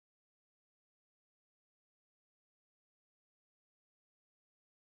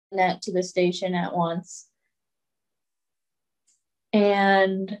net to the station at once.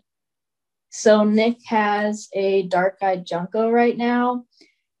 And so Nick has a dark-eyed junco right now,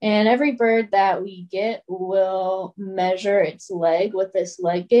 and every bird that we get will measure its leg with this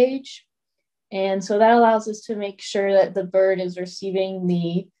leg gauge. And so that allows us to make sure that the bird is receiving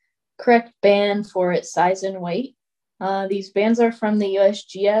the correct band for its size and weight. These bands are from the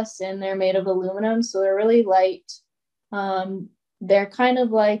USGS, and they're made of aluminum, so they're really light. They're kind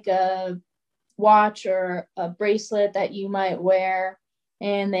of like a watch or a bracelet that you might wear,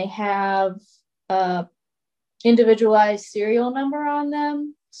 and they have a individualized serial number on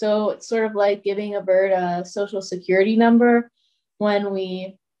them. So it's sort of like giving a bird a social security number when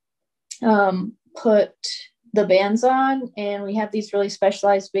we put the bands on, and we have these really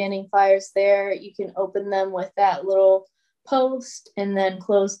specialized banding pliers there. You can open them with that little post and then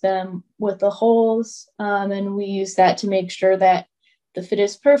close them with the holes, and we use that to make sure that the fit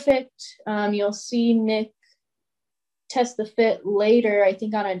is perfect. You'll see Nick test the fit later, I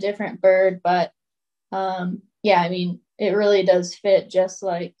think on a different bird, but yeah, I mean, it really does fit just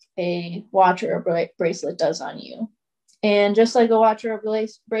like a watch or a bracelet does on you. And just like a watch or a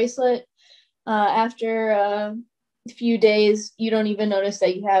bracelet, after a few days, you don't even notice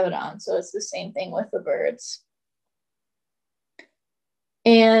that you have it on. So it's the same thing with the birds.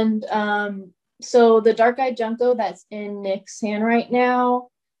 And so the dark-eyed junco that's in Nick's hand right now,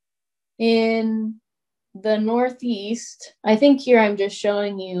 in the Northeast, I think here I'm just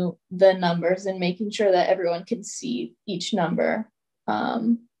showing you the numbers and making sure that everyone can see each number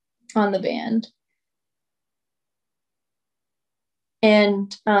on the band.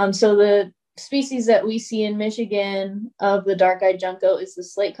 And so the species that we see in Michigan of the dark-eyed junco is the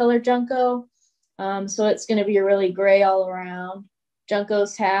slate-colored junco. So it's going to be really gray all around.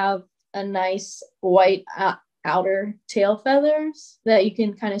 Juncos have a nice white outer tail feathers that you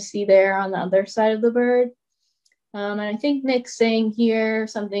can kind of see there on the other side of the bird. And I think Nick's saying here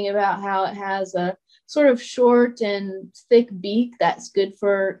something about how it has a sort of short and thick beak that's good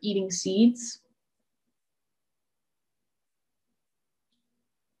for eating seeds.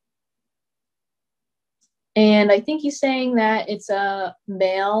 And I think he's saying that it's a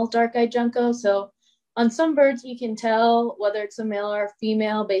male dark-eyed junco. So on some birds, we can tell whether it's a male or a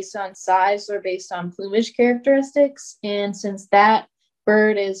female based on size or based on plumage characteristics. And since that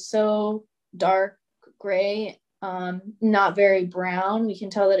bird is so dark gray, not very brown, we can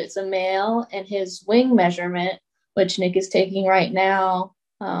tell that it's a male. And his wing measurement, which Nick is taking right now,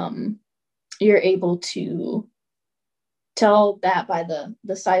 you're able to tell that by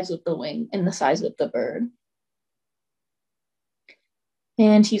the size of the wing and the size of the bird.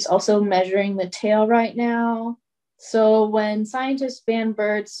 And he's also measuring the tail right now. So when scientists band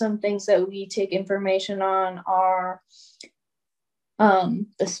birds, some things that we take information on are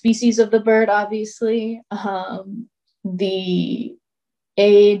the species of the bird, obviously, the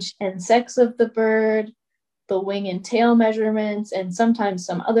age and sex of the bird, the wing and tail measurements, and sometimes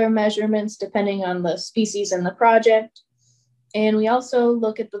some other measurements depending on the species and the project. And we also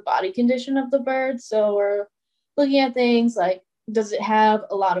look at the body condition of the bird. So we're looking at things like, does it have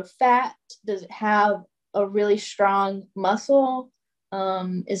a lot of fat? Does it have a really strong muscle?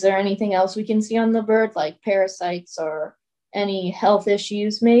 Is there anything else we can see on the bird, like parasites or any health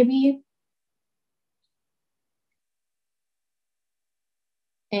issues maybe?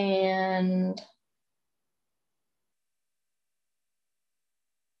 And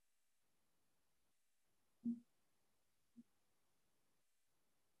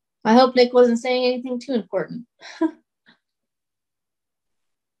I hope Nick wasn't saying anything too important.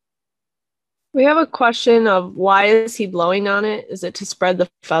 We have a question of why is he blowing on it? Is it to spread the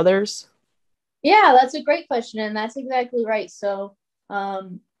feathers? Yeah, that's a great question, and that's exactly right. So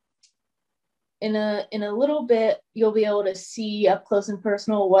in a little bit, you'll be able to see up close and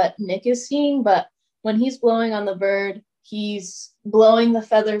personal what Nick is seeing, but when he's blowing on the bird, he's blowing the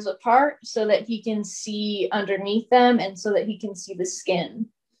feathers apart so that he can see underneath them and so that he can see the skin.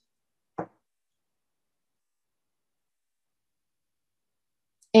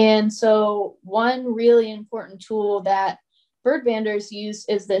 And so one really important tool that bird banders use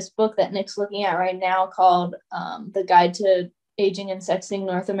is this book that Nick's looking at right now called The Guide to Aging and Sexing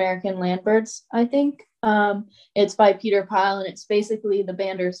North American Landbirds, I think. It's by Peter Pyle, and it's basically the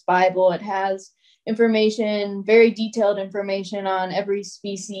bander's Bible. It has information, very detailed information on every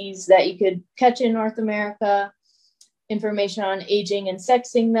species that you could catch in North America, information on aging and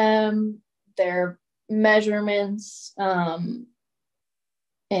sexing them, their measurements,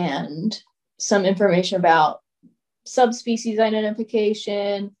 and some information about subspecies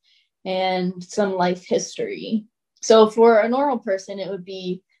identification and some life history. So for a normal person, it would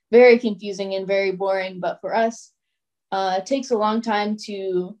be very confusing and very boring. But for us, it takes a long time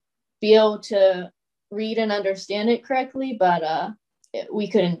to be able to read and understand it correctly, but we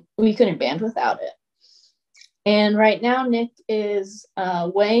couldn't band without it. And right now, Nick is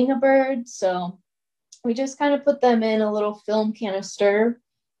weighing a bird, so we just kind of put them in a little film canister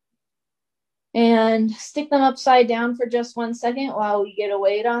and stick them upside down for just 1 second while we get a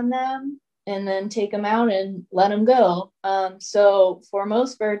weight on them, and then take them out and let them go. So for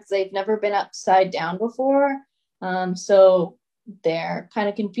most birds, they've never been upside down before. So they're kind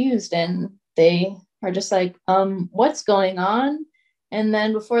of confused and they are just like, what's going on? And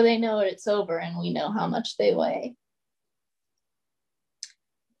then before they know it, it's over and we know how much they weigh.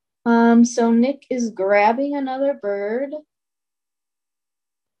 So Nick is grabbing another bird.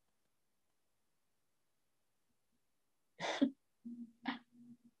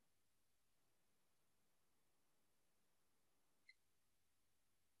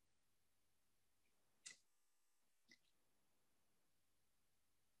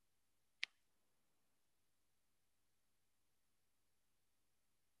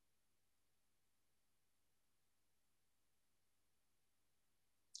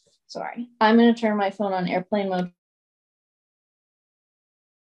 Sorry, I'm going to turn my phone on airplane mode.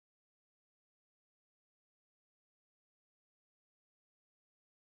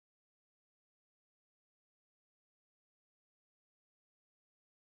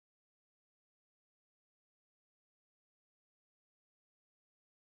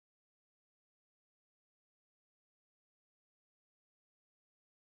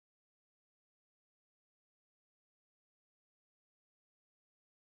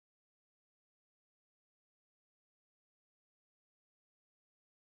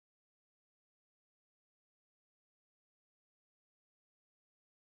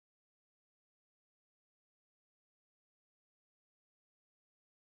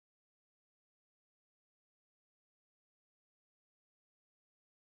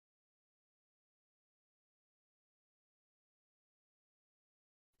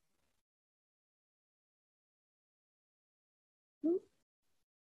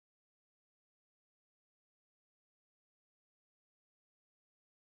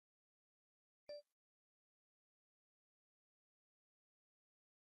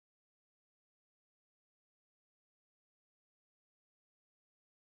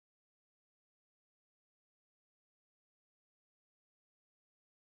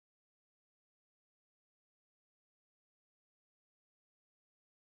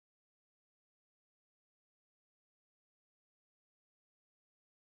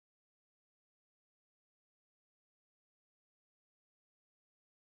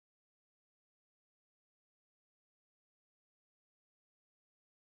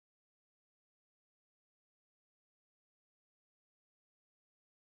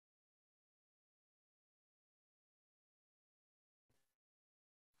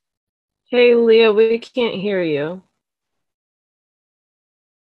 Hey, Leah, we can't hear you.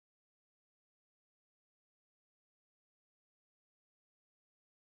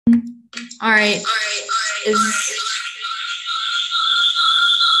 All right.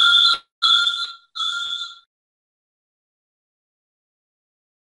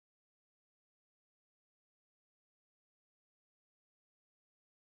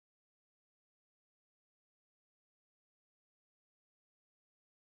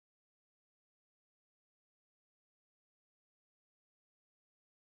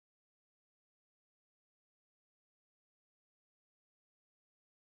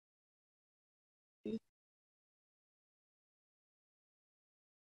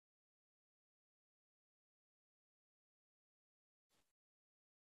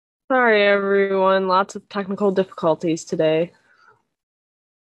 Sorry, everyone. Lots of technical difficulties today.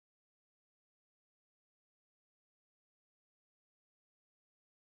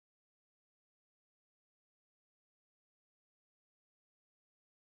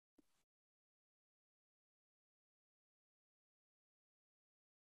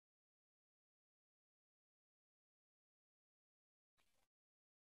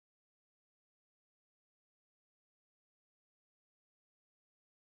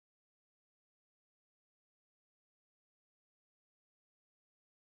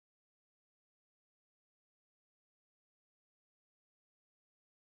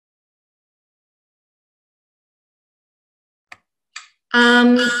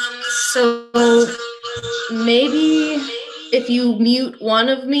 So maybe if you mute one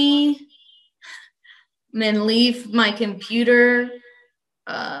of me and then leave my computer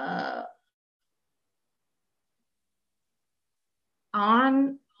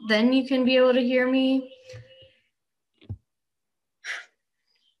on, then you can be able to hear me.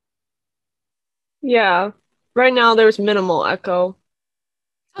 Yeah. Right now there's minimal echo.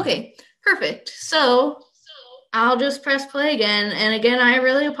 Okay, perfect. So I'll just press play again. And again, I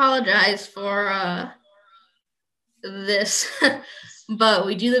really apologize for this, but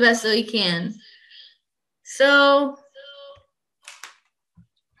we do the best that we can. So,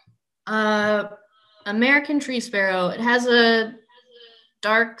 American tree sparrow, it has a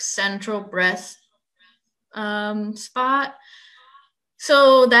dark central breast spot.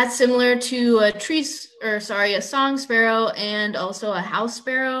 So that's similar to a song sparrow and also a house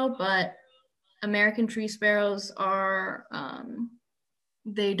sparrow, but American tree sparrows are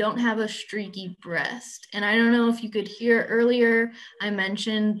they don't have a streaky breast. And I don't know if you could hear earlier, I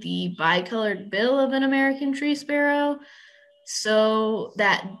mentioned the bicolored bill of an American tree sparrow. So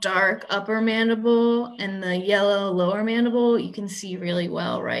that dark upper mandible and the yellow lower mandible, you can see really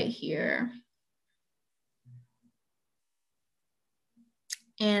well right here.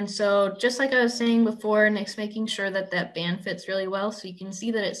 And so just like I was saying before, Nick's making sure that that band fits really well. So you can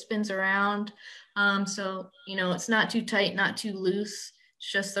see that it spins around. So, you know, it's not too tight, not too loose.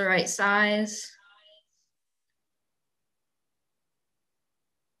 It's just the right size.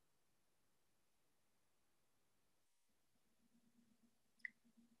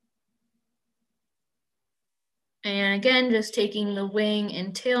 And again, just taking the wing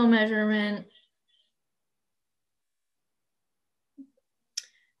and tail measurement.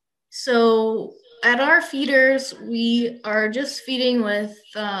 So at our feeders, we are just feeding with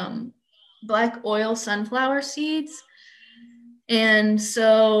black oil sunflower seeds. And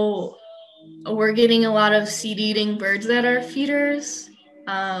so we're getting a lot of seed-eating birds at our feeders.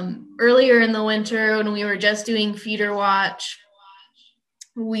 Earlier in the winter, when we were just doing feeder watch,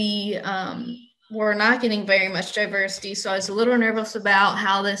 we were not getting very much diversity. So I was a little nervous about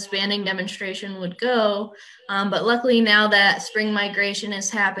how this banding demonstration would go. But luckily now that spring migration is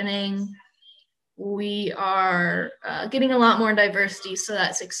happening, we are getting a lot more diversity. So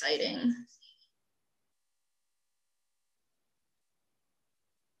that's exciting.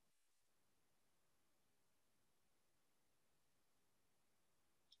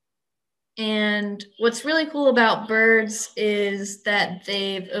 And what's really cool about birds is that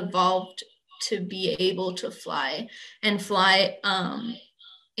they've evolved to be able to fly and fly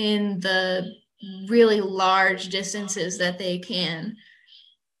in the really large distances that they can.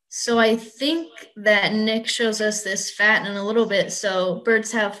 So I think that Nick shows us this fat in a little bit. So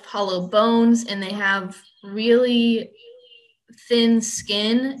birds have hollow bones and they have really thin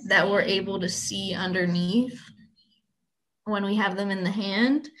skin that we're able to see underneath when we have them in the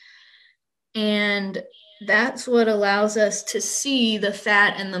hand. And that's what allows us to see the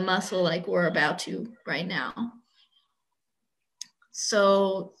fat and the muscle like we're about to right now.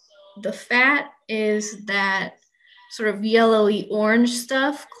 So the fat is that sort of yellowy orange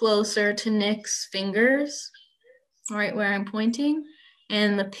stuff closer to Nick's fingers, right where I'm pointing.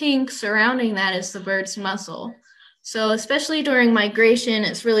 And the pink surrounding that is the bird's muscle. So especially during migration,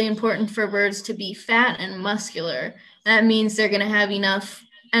 it's really important for birds to be fat and muscular. That means they're going to have enough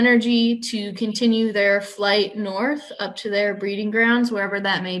energy to continue their flight north up to their breeding grounds, wherever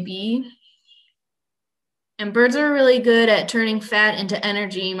that may be. And birds are really good at turning fat into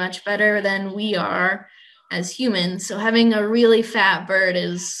energy, much better than we are as humans. So having a really fat bird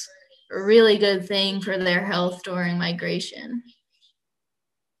is a really good thing for their health during migration.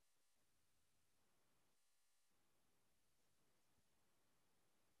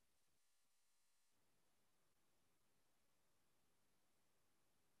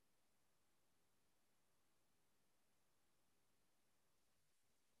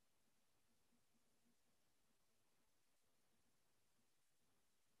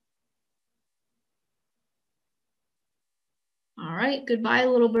 All right, goodbye,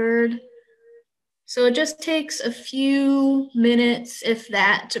 little bird. So it just takes a few minutes, if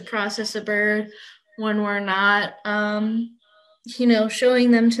that, to process a bird when we're not,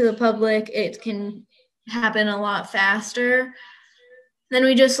 showing them to the public. It can happen a lot faster. Then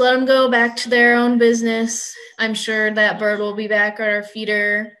we just let them go back to their own business. I'm sure that bird will be back at our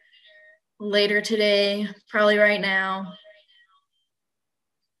feeder later today, probably right now.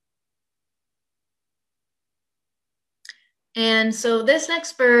 And so this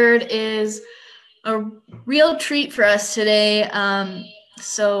next bird is a real treat for us today.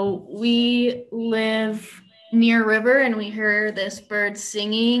 So we live near a river and we hear this bird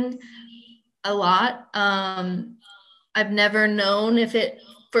singing a lot. I've never known if it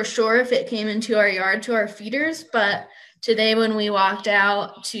came into our yard to our feeders, but today when we walked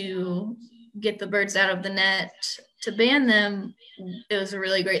out to get the birds out of the net to ban them, it was a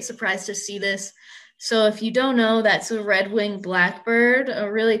really great surprise to see this So if you don't know, that's a red-winged blackbird,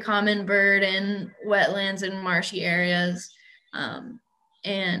 a really common bird in wetlands and marshy areas.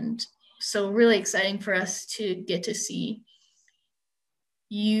 And so really exciting for us to get to see.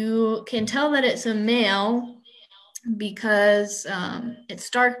 You can tell that it's a male because it's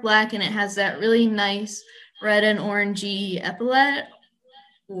dark black and it has that really nice red and orangey epaulet,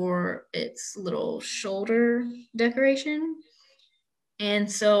 or its little shoulder decoration.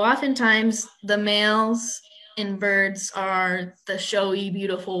 And so oftentimes the males in birds are the showy,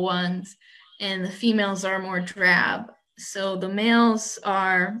 beautiful ones, and the females are more drab. So the males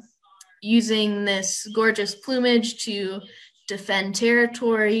are using this gorgeous plumage to defend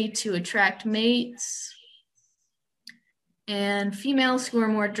territory, to attract mates. And females who are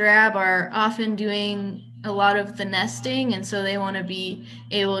more drab are often doing a lot of the nesting, and so they want to be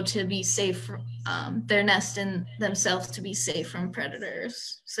able to be safe, their nest and themselves to be safe from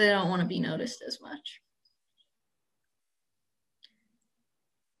predators, so they don't want to be noticed as much.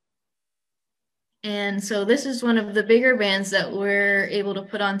 And so this is one of the bigger bands that we're able to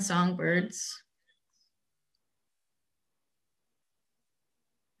put on songbirds.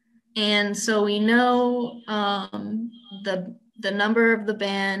 And so we know the number of the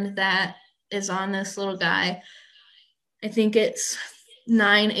band that is on this little guy. I think it's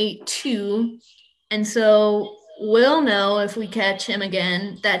 982. And so we'll know if we catch him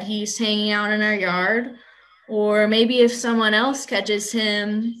again that he's hanging out in our yard, or maybe if someone else catches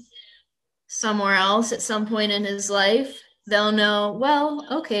him somewhere else at some point in his life, they'll know, well,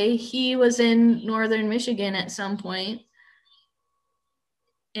 okay, he was in northern Michigan at some point.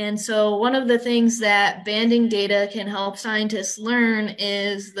 And so one of the things that banding data can help scientists learn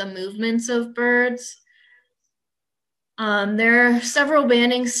is the movements of birds. There are several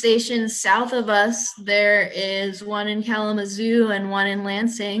banding stations south of us. There is one in Kalamazoo and one in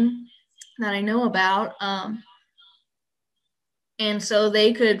Lansing that I know about. And so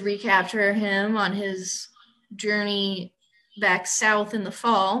they could recapture him on his journey back south in the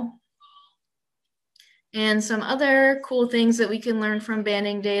fall. And some other cool things that we can learn from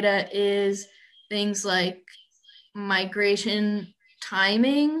banding data is things like migration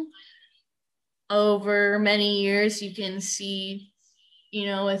timing. Over many years, you can see,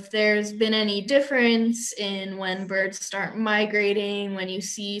 if there's been any difference in when birds start migrating, when you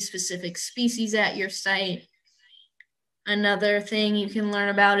see specific species at your site. Another thing you can learn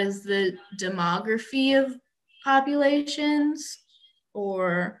about is the demography of populations,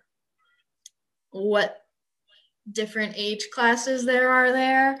 or what different age classes there are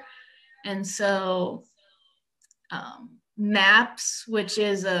there. And so MAPS, which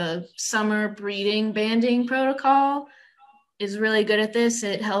is a summer breeding banding protocol, is really good at this.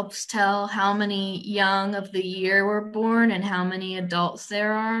 It helps tell how many young of the year were born and how many adults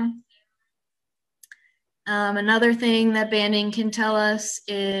there are. Another thing that banding can tell us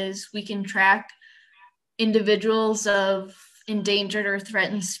is we can track individuals of endangered or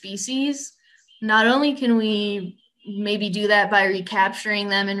threatened species. Not only can we maybe do that by recapturing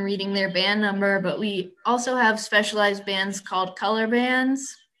them and reading their band number, but we also have specialized bands called color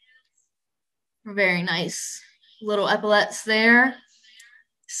bands. Very nice little epaulets there.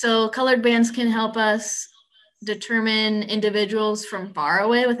 So colored bands can help us determine individuals from far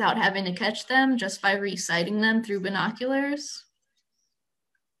away without having to catch them, just by resighting them through binoculars.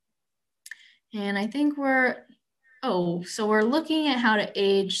 And I think we're looking at how to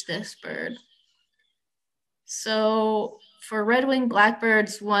age this bird. So for red-winged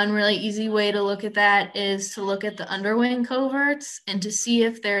blackbirds, one really easy way to look at that is to look at the underwing coverts and to see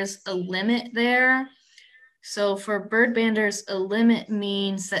if there's a limit there. So for bird banders, a limit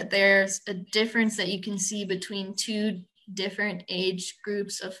means that there's a difference that you can see between two different age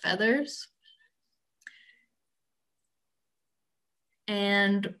groups of feathers.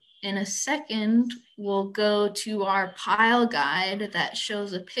 And in a second, we'll go to our pile guide that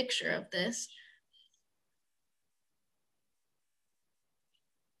shows a picture of this.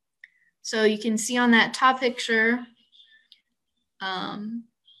 So you can see on that top picture,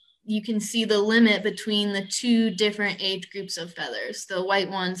 you can see the limit between the two different age groups of feathers, the white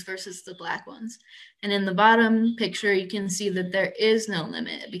ones versus the black ones. And in the bottom picture, you can see that there is no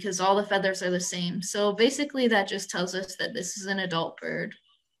limit because all the feathers are the same. So basically that just tells us that this is an adult bird.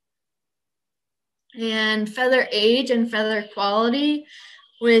 And feather age and feather quality,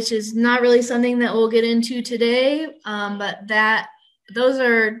 which is not really something that we'll get into today, but those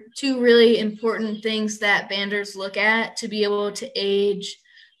are two really important things that banders look at to be able to age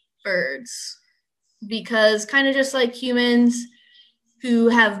birds. Because kind of just like humans who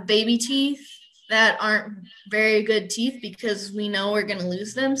have baby teeth that aren't very good teeth because we know we're going to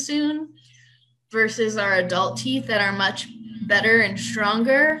lose them soon, versus our adult teeth that are much better and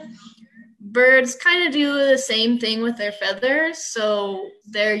stronger. Birds kind of do the same thing with their feathers, so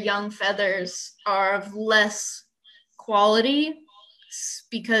their young feathers are of less quality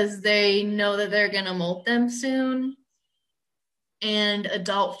because they know that they're going to molt them soon, and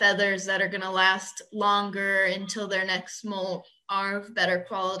adult feathers that are going to last longer until their next molt are of better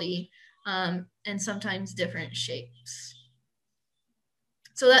quality, and sometimes different shapes.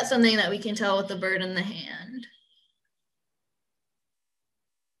 So that's something that we can tell with the bird in the hand.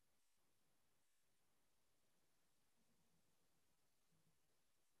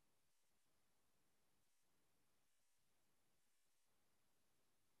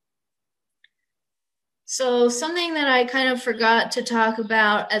 So something that I kind of forgot to talk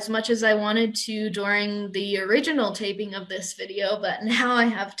about as much as I wanted to during the original taping of this video, but now I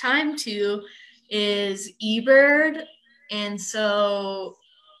have time to, is eBird. And so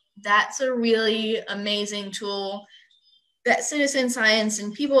that's a really amazing tool that citizen science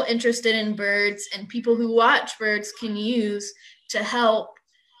and people interested in birds and people who watch birds can use to help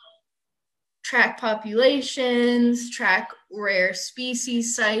track populations, track rare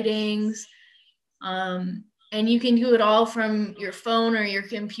species sightings, and you can do it all from your phone or your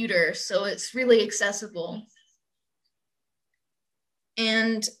computer, so it's really accessible.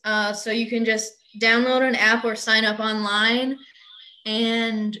 And so you can just download an app or sign up online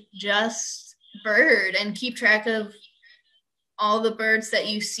and just bird and keep track of all the birds that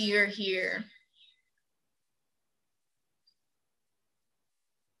you see or hear.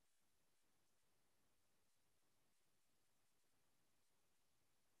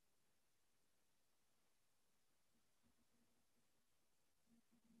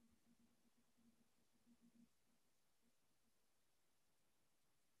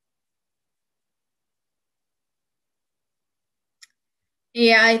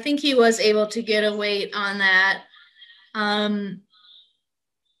 Yeah, I think he was able to get a weight on that.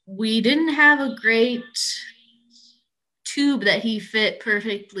 We didn't have a great tube that he fit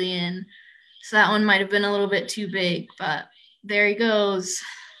perfectly in, so that one might have been a little bit too big, but there he goes.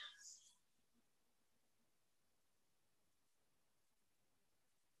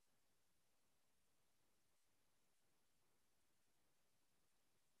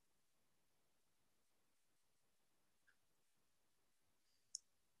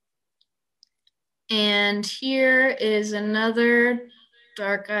 And here is another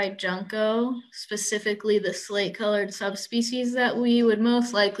dark-eyed junco, specifically the slate-colored subspecies that we would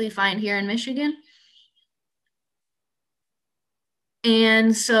most likely find here in Michigan.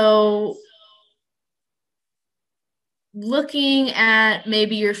 And so looking at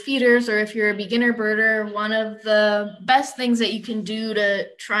maybe your feeders, or if you're a beginner birder, one of the best things that you can do to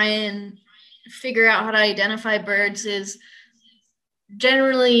try and figure out how to identify birds is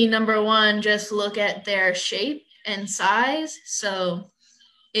generally, number one, just look at their shape and size. So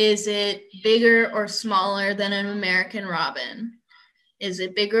is it bigger or smaller than an American robin? Is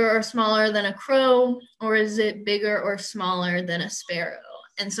it bigger or smaller than a crow? Or is it bigger or smaller than a sparrow?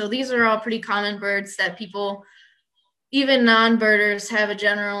 And so these are all pretty common birds that people, even non-birders, have a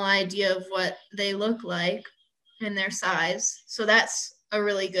general idea of what they look like and their size. So that's a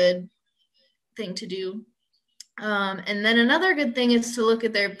really good thing to do. And then another good thing is to look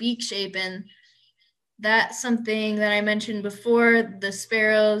at their beak shape, and that's something that I mentioned before. The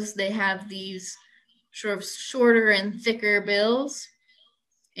sparrows, they have these sort of shorter and thicker bills,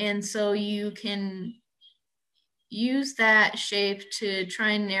 and so you can use that shape to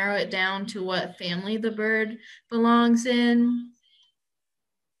try and narrow it down to what family the bird belongs in,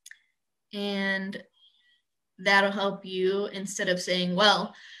 and that'll help you, instead of saying,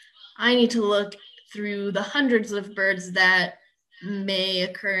 well, I need to look through the hundreds of birds that may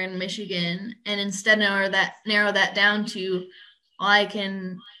occur in Michigan, and instead narrow that down to, well, I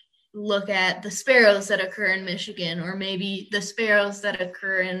can look at the sparrows that occur in Michigan, or maybe the sparrows that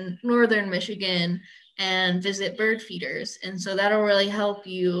occur in northern Michigan, and visit bird feeders. And so that'll really help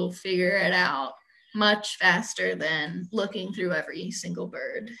you figure it out much faster than looking through every single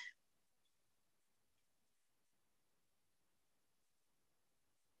bird.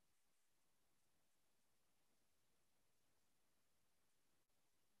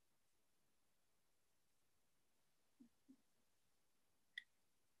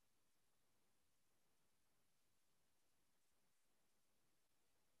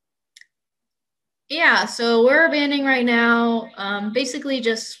 Yeah, so we're banding right now, basically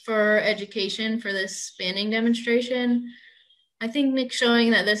just for education for this banding demonstration. I think Nick's showing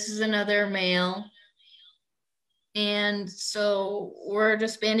that this is another male. And so we're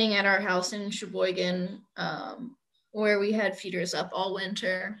just banding at our house in Sheboygan, where we had feeders up all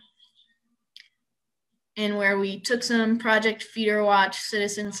winter. and where we took some Project Feeder Watch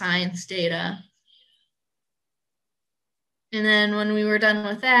citizen science data. And then when we were done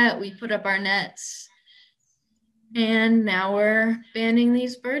with that, we put up our nets. And now we're banding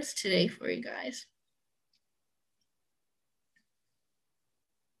these birds today for you guys.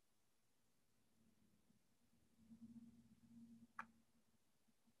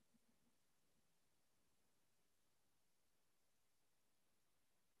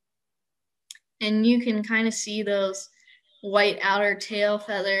 And you can kind of see those white outer tail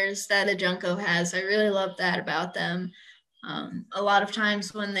feathers that a junco has. I really love that about them. A lot of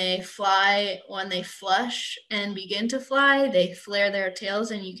times when they fly, when they flush and begin to fly, they flare their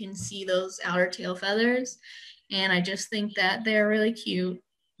tails and you can see those outer tail feathers. And I just think that they're really cute.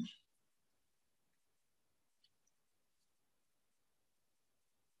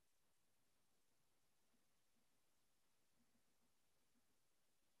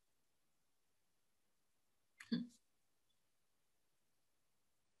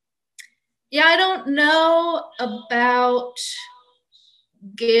 Yeah, I don't know about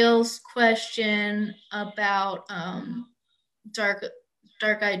Gail's question about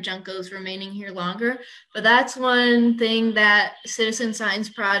dark-eyed juncos remaining here longer, but that's one thing that citizen science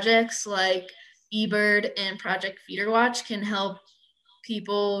projects like eBird and Project Feeder Watch can help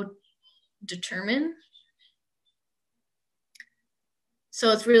people determine.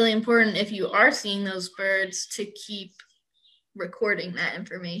 So it's really important if you are seeing those birds to keep recording that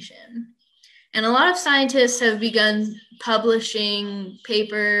information. And a lot of scientists have begun publishing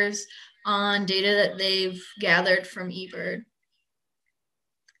papers on data that they've gathered from eBird.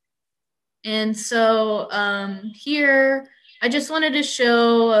 And so here, I just wanted to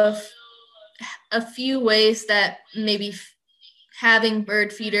show a few ways that maybe having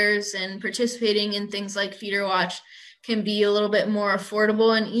bird feeders and participating in things like Feeder Watch can be a little bit more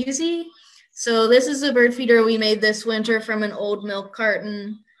affordable and easy. So this is a bird feeder we made this winter from an old milk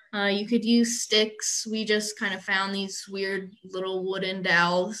carton. You could use sticks. We just kind of found these weird little wooden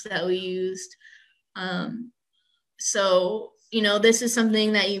dowels that we used. So, you know, this is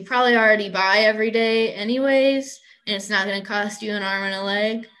something that you probably already buy every day anyways, and it's not going to cost you an arm and a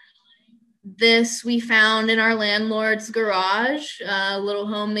leg. This we found in our landlord's garage, a little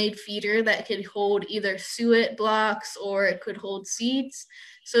homemade feeder that could hold either suet blocks or it could hold seeds.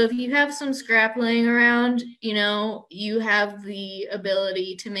 So if you have some scrap laying around, you know, you have the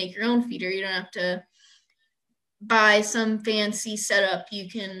ability to make your own feeder. You don't have to buy some fancy setup. You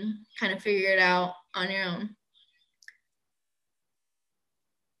can kind of figure it out on your own.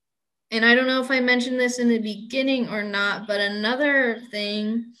 And I don't know if I mentioned this in the beginning or not, but another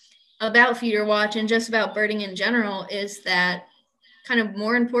thing about Feeder Watch and just about birding in general is that kind of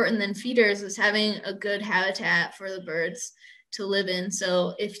more important than feeders is having a good habitat for the birds to live in.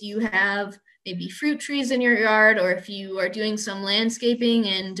 So if you have maybe fruit trees in your yard, or if you are doing some landscaping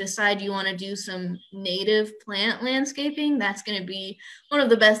and decide you want to do some native plant landscaping, that's going to be one of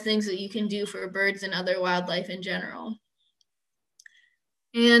the best things that you can do for birds and other wildlife in general.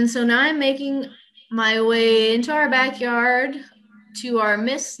 And so now I'm making my way into our backyard to our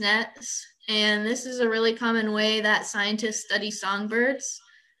mist nets. And this is a really common way that scientists study songbirds.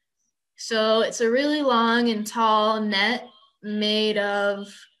 So it's a really long and tall net made of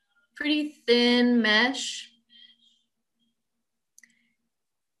pretty thin mesh.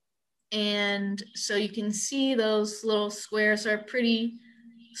 And so you can see those little squares are pretty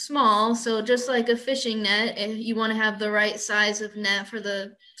small. So just like a fishing net, if you want to have the right size of net for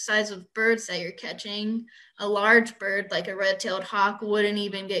the size of birds that you're catching, a large bird like a red-tailed hawk wouldn't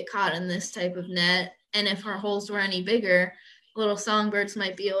even get caught in this type of net. And if our holes were any bigger, little songbirds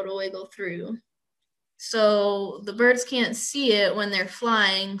might be able to wiggle through. So the birds can't see it when they're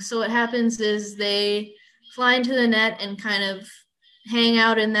flying. So what happens is they fly into the net and kind of hang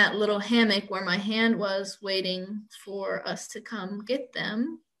out in that little hammock where my hand was, waiting for us to come get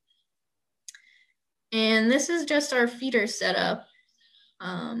them. And this is just our feeder setup.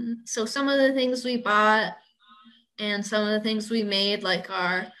 So some of the things we bought and some of the things we made, like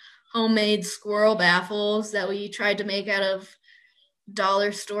our homemade squirrel baffles that we tried to make out of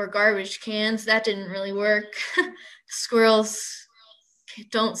dollar store garbage cans, that didn't really work. Squirrels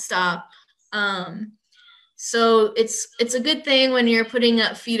don't stop. So it's a good thing when you're putting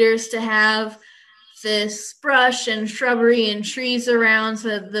up feeders to have this brush and shrubbery and trees around so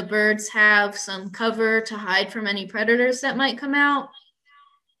that the birds have some cover to hide from any predators that might come out.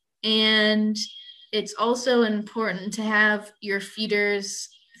 And it's also important to have your feeders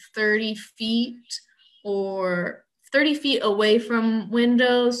 30 feet or 30 feet away from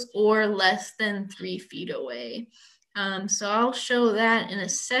windows or less than 3 feet away. So I'll show that in a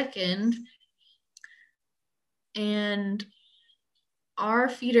second. And our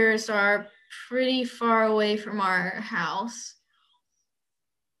feeders are pretty far away from our house.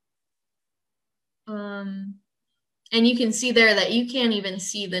 And you can see there that you can't even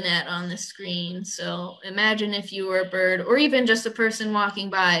see the net on the screen. So imagine if you were a bird or even just a person walking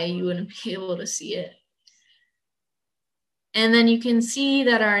by, you wouldn't be able to see it. And then you can see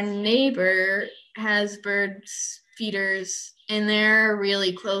that our neighbor has bird feeders and they're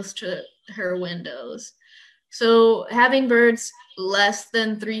really close to her windows. So having birds less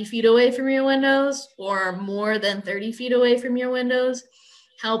than 3 feet away from your windows or more than 30 feet away from your windows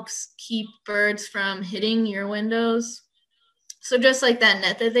helps keep birds from hitting your windows. So just like that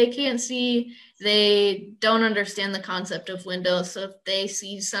net that they can't see, they don't understand the concept of windows. So if they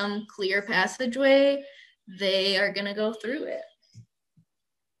see some clear passageway, they are going to go through it.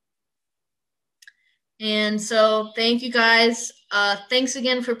 And so thank you guys. Thanks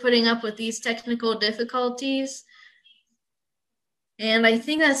again for putting up with these technical difficulties. And I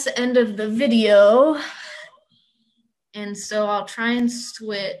think that's the end of the video. And so I'll try and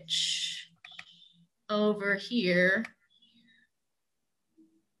switch over here.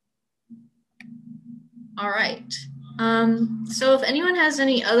 All right. So if anyone has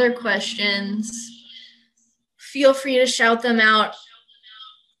any other questions, feel free to shout them out,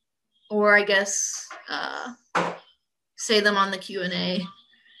 or I guess say them on the Q&A.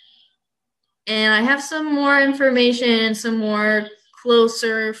 And I have some more information, some more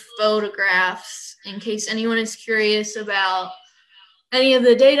closer photographs in case anyone is curious about any of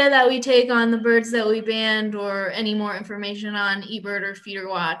the data that we take on the birds that we banned or any more information on eBird or Feeder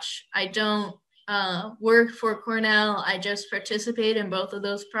Watch. I don't work for Cornell. I just participate in both of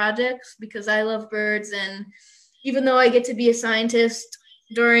those projects because I love birds. And even though I get to be a scientist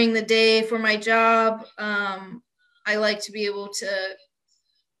during the day for my job, I like to be able to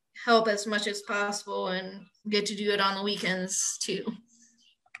help as much as possible and get to do it on the weekends too.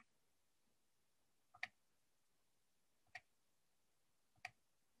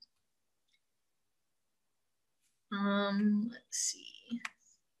 Let's see.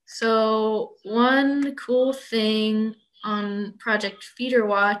 So one cool thing on Project Feeder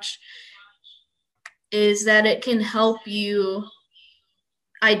Watch is that it can help you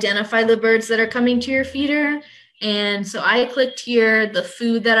identify the birds that are coming to your feeder. And so I clicked here the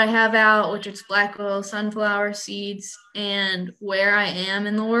food that I have out, which is black oil, sunflower seeds, and where I am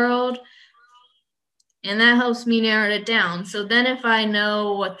in the world. And that helps me narrow it down. So then if I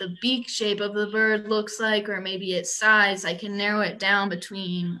know what the beak shape of the bird looks like, or maybe its size, I can narrow it down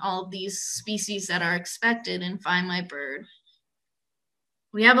between all of these species that are expected and find my bird.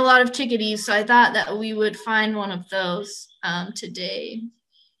 We have a lot of chickadees, so I thought that we would find one of those today.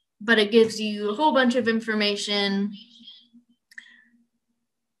 But it gives you a whole bunch of information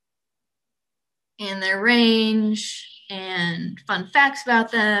and their range and fun facts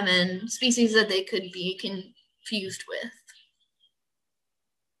about them and species that they could be confused with.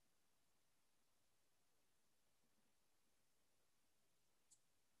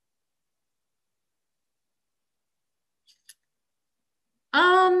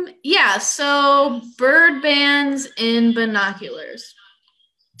 Yeah, so bird bands in binoculars.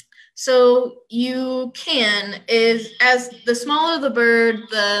 So you can, as the smaller the bird,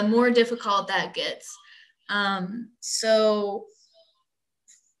 the more difficult that gets. So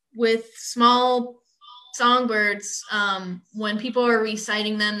with small songbirds, when people are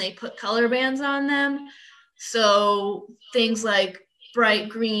reciting them, they put color bands on them. So things like bright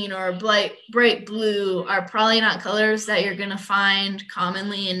green or bright blue are probably not colors that you're going to find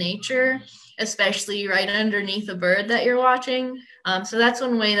commonly in nature, especially right underneath a bird that you're watching. So that's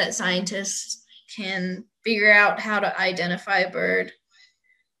one way that scientists can figure out how to identify a bird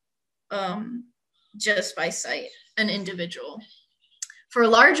just by sight, an individual. For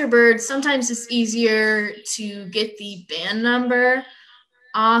larger birds, sometimes it's easier to get the band number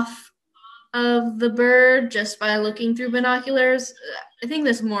off of the bird just by looking through binoculars. I think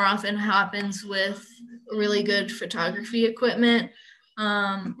this more often happens with really good photography equipment.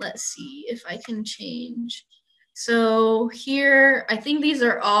 Let's see if I can change. So here, I think these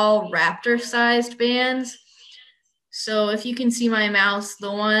are all raptor-sized bands. So if you can see my mouse,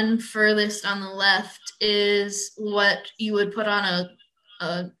 the one furthest on the left is what you would put on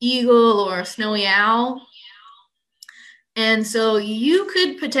an eagle or a snowy owl. And so you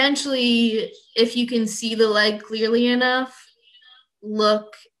could potentially, if you can see the leg clearly enough,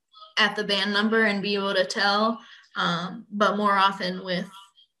 look at the band number and be able to tell. But more often with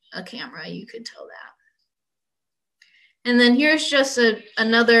a camera, you could tell that. And then here's just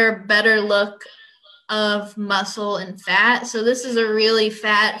another better look of muscle and fat. So this is a really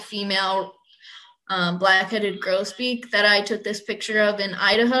fat female black-headed grosbeak that I took this picture of in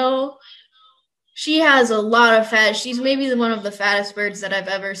Idaho. She has a lot of fat. She's maybe one of the fattest birds that I've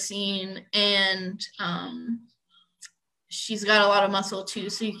ever seen, and she's got a lot of muscle too,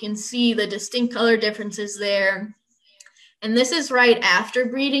 so you can see the distinct color differences there. And this is right after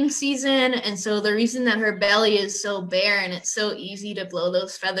breeding season, and so the reason that her belly is so bare and it's so easy to blow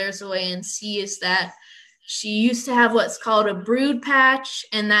those feathers away and see is that she used to have what's called a brood patch,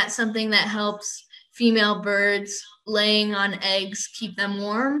 and that's something that helps female birds laying on eggs keep them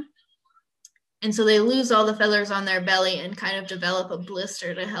warm. And so they lose all the feathers on their belly and kind of develop a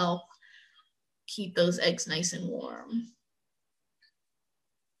blister to help keep those eggs nice and warm.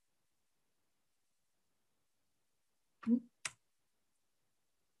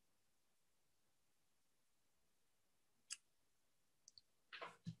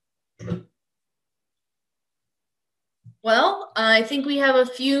 Well, I think we have a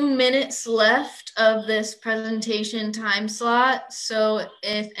few minutes left of this presentation time slot. So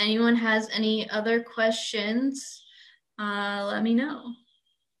if anyone has any other questions, let me know.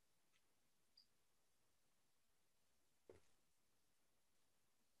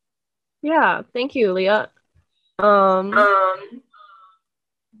 Yeah, thank you, Leah.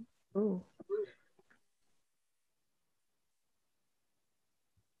 Ooh.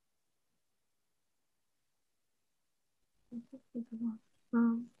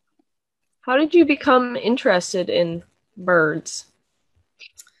 How did you become interested in birds?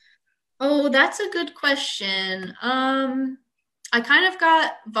 Oh, that's a good question. I kind of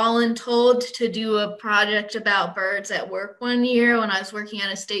got voluntold to do a project about birds at work one year when I was working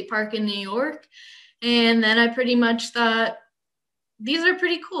at a state park in New York. And then I pretty much thought, these are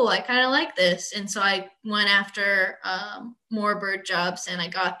pretty cool. I kind of like this. And so I went after more bird jobs and I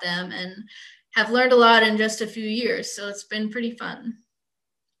got them and have learned a lot in just a few years. So it's been pretty fun.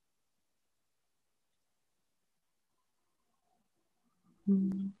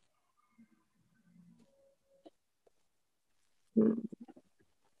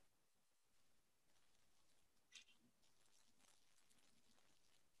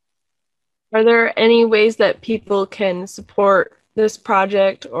 Are there any ways that people can support this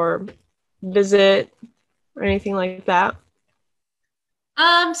project or visit or anything like that?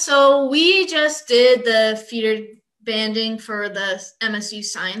 So we just did the feeder banding for the MSU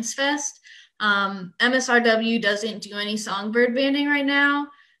Science Fest. MSRW doesn't do any songbird banding right now.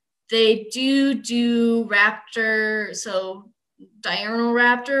 They do raptor, so diurnal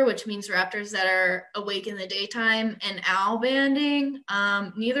raptor, which means raptors that are awake in the daytime, and owl banding.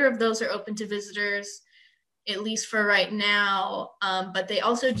 Neither of those are open to visitors, at least for right now. But they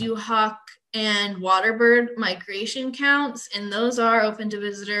also do hawk and waterbird migration counts, and those are open to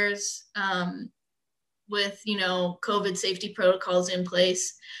visitors with, COVID safety protocols in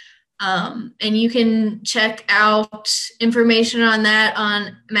place. And you can check out information on that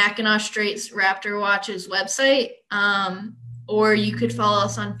on Mackinac Straits Raptor Watch's website, or you could follow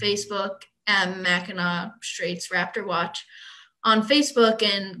us on Facebook at Mackinac Straits Raptor Watch on Facebook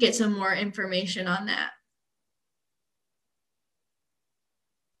and get some more information on that.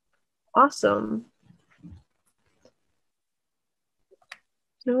 Awesome.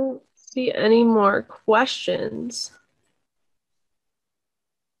 Don't see any more questions.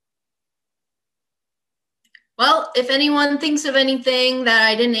 Well, if anyone thinks of anything that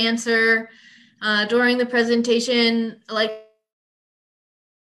I didn't answer during the presentation, like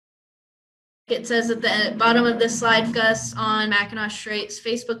it says at the bottom of this slide, Gus, on Mackinac Straits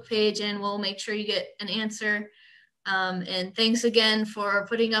Facebook page, and we'll make sure you get an answer. And thanks again for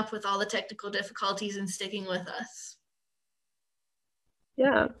putting up with all the technical difficulties and sticking with us.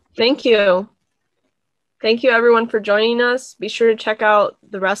 Yeah, thank you. Thank you everyone for joining us. Be sure to check out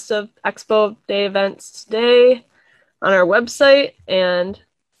the rest of Expo Day events today on our website and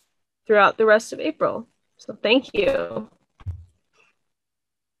throughout the rest of April. So thank you.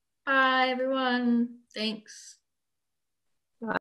 Bye, everyone. Thanks.